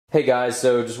Hey guys,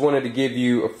 so just wanted to give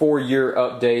you a 4-year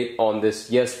update on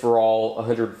this Yes4All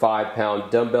 105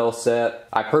 pound dumbbell set.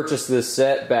 I purchased this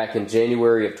set back in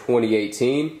January of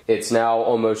 2018. It's now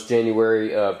almost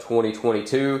January of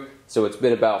 2022, so it's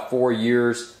been about 4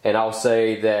 years, and I'll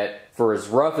say that for as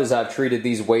rough as I've treated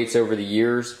these weights over the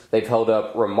years, they've held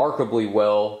up remarkably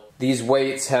well. These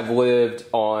weights have lived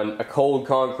on a cold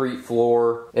concrete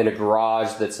floor in a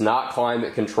garage that's not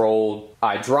climate controlled.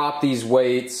 I drop these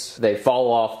weights, they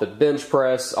fall off the bench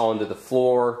press onto the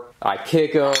floor. I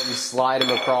kick them, slide them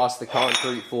across the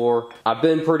concrete floor. I've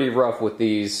been pretty rough with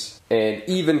these, and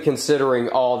even considering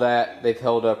all that, they've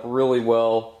held up really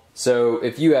well. So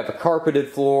if you have a carpeted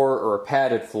floor or a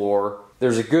padded floor,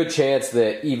 there's a good chance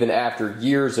that even after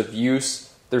years of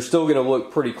use, they're still gonna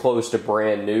look pretty close to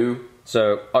brand new.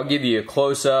 So I'll give you a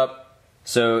close-up.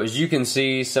 So as you can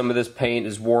see, some of this paint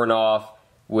is worn off,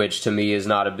 which to me is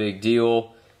not a big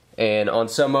deal. And on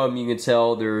some of them you can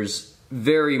tell there's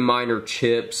very minor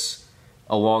chips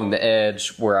along the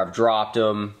edge where I've dropped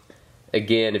them.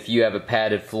 Again, if you have a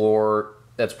padded floor,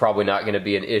 that's probably not going to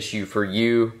be an issue for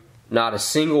you. Not a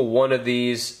single one of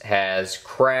these has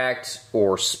cracked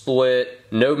or split.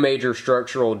 No major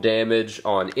structural damage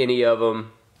on any of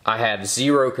them. I have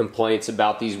zero complaints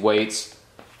about these weights.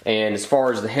 And as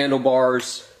far as the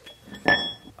handlebars,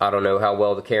 I don't know how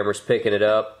well the camera's picking it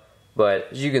up, but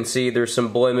as you can see, there's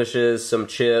some blemishes, some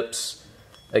chips.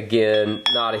 Again,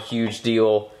 not a huge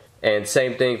deal. And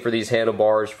same thing for these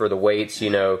handlebars for the weights,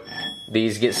 you know,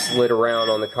 these get slid around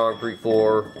on the concrete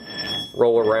floor,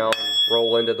 roll around,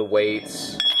 roll into the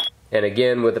weights. And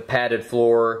again, with a padded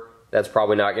floor, that's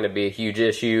probably not going to be a huge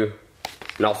issue.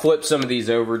 And I'll flip some of these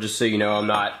over just so you know I'm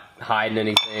not hiding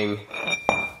anything.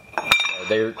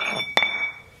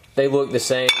 They look the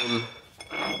same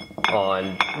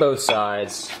on both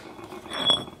sides.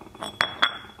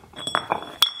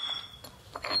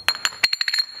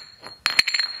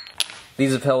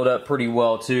 These have held up pretty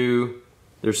well too.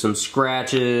 There's some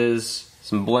scratches,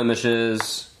 some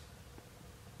blemishes.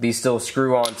 These still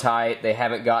screw on tight. They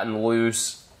haven't gotten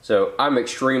loose. So I'm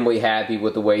extremely happy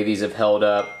with the way these have held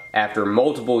up. After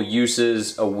multiple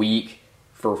uses a week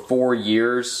for 4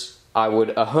 years, I would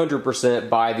 100%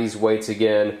 buy these weights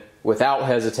again without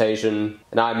hesitation.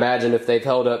 And I imagine if they've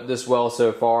held up this well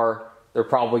so far, they're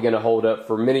probably going to hold up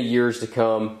for many years to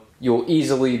come. You'll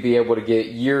easily be able to get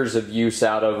years of use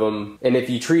out of them. And if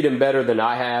you treat them better than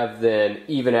I have, then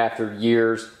even after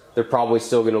years, they're probably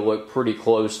still going to look pretty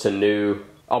close to new.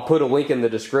 I'll put a link in the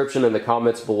description and the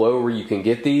comments below where you can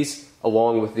get these,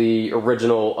 along with the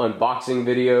original unboxing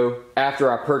video.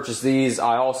 After I purchased these,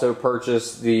 I also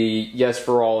purchased the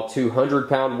Yes4All 200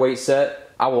 pound weight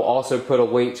set. I will also put a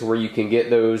link to where you can get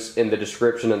those in the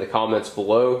description and the comments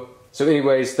below. So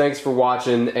anyways, thanks for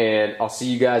watching, and I'll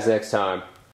see you guys next time.